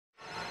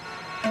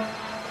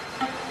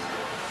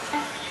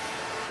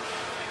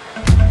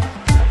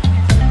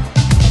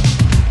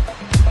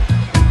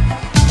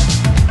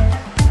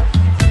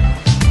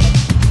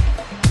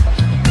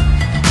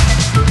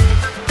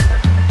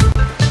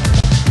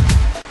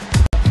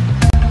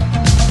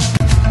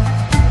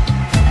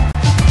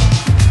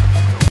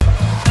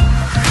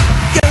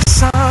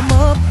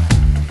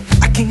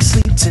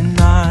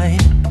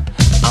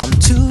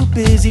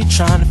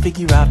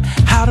figure out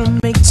how to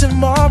make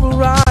tomorrow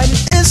right.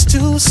 It's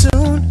too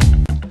soon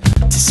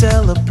to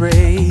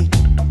celebrate.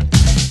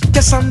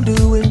 Guess I'm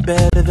doing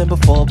better than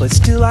before, but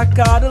still I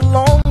got a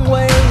long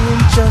way.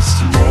 And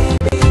just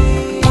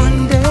maybe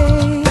one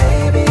day,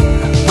 baby,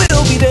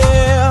 we'll be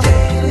there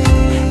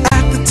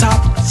at the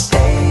top of the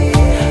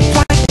stage,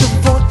 like the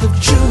 4th of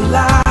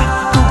July.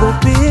 We'll go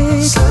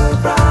big,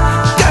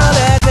 surprise. Girl,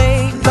 that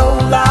ain't no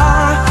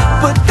lie,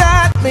 but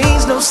that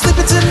means no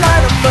sleeping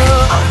tonight.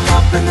 I'm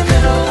up in the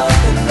middle of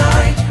the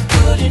night,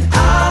 putting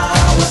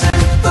hours in.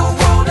 The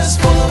world is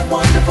full of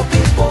wonderful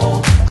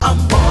people. I'm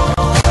one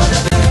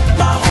of them.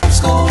 My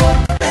homeschool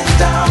up and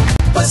down,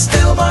 but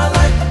still my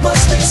life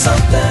must mean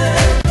something.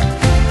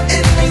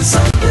 It means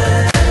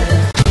something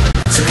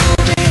to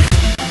me.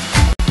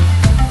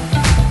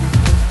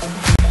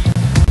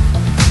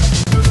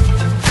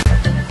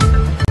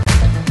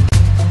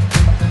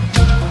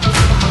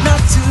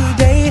 Not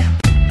today,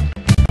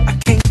 I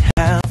can't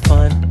have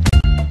fun.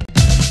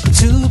 I'm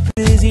too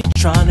busy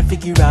trying to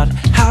figure out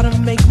how to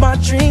make my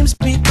dreams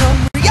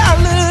become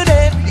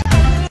reality.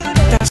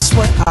 That's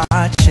what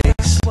I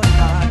chase.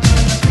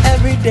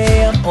 Every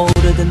day I'm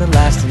older than the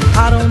last, and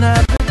I don't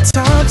have the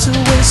time to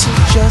waste. So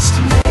just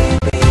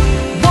maybe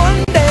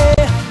one day,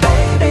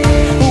 baby,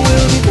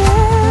 we'll be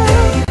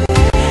there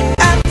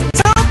at the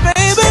top,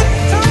 baby,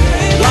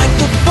 like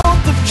the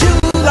 4th of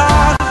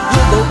July.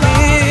 We'll go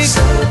big,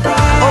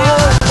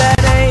 oh,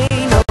 that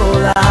ain't no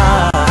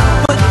lie,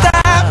 but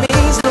that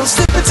means no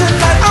sleeping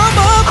tonight. I'm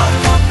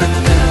up in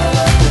the middle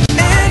of the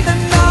night,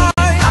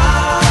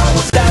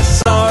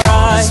 that's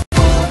alright.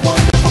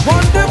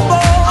 Wonderful,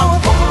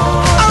 I'm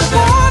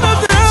one of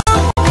them.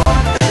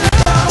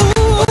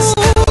 Ooh,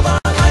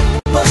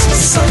 must be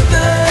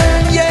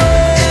something,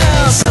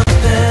 yeah,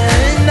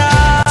 something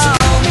now.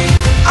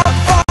 I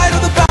fight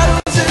all the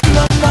battles in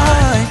my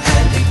mind,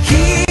 and it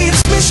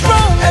keeps me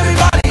strong.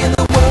 Everybody in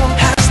the world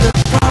has their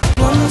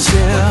problems,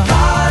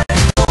 yeah.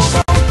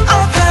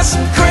 I've had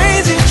some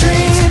crazy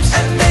dreams,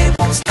 and they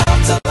won't stop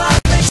till I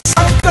make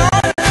something.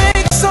 I'm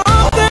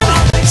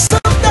gonna make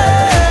something,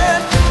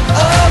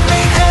 of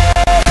me.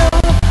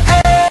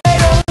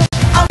 Ayo,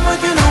 I'm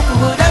working hard for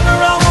whatever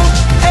I want.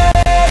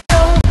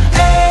 Ayo,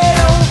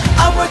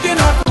 I'm working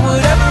hard for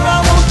whatever I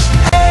want.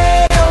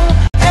 Ayo,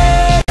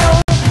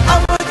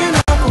 I'm working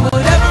hard for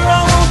whatever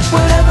I want.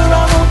 Whatever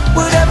I want,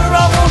 whatever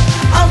I want.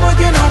 I'm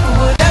working hard for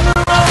whatever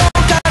I want.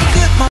 Gotta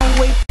get my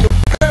weight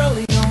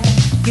early on,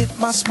 get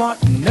my smart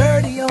and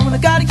nerdy on. I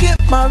gotta get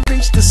my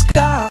reach the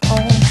sky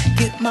on,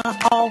 get my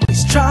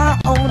always try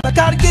on. I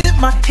gotta get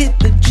my hit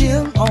the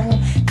gym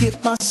on,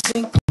 get my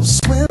sink or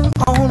swim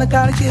on. I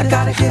gotta get it, I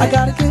gotta get it, I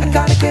gotta get it, I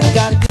gotta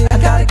get it, I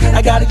gotta get it,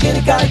 I gotta get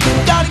it,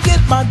 gotta get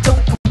my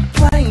don't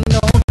complain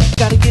on.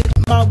 Gotta get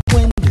my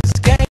win this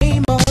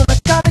game on. I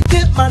gotta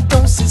get my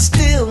don't sit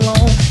still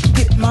on,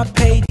 get my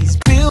pay these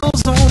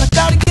bills on. I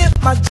gotta get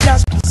my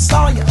Jasper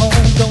Sawyer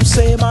on. Don't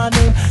say my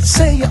name,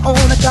 say your own.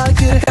 I gotta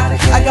get it,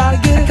 I gotta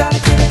get it, I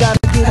gotta get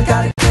it, I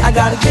gotta get it, I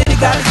gotta get it,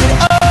 gotta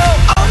get it.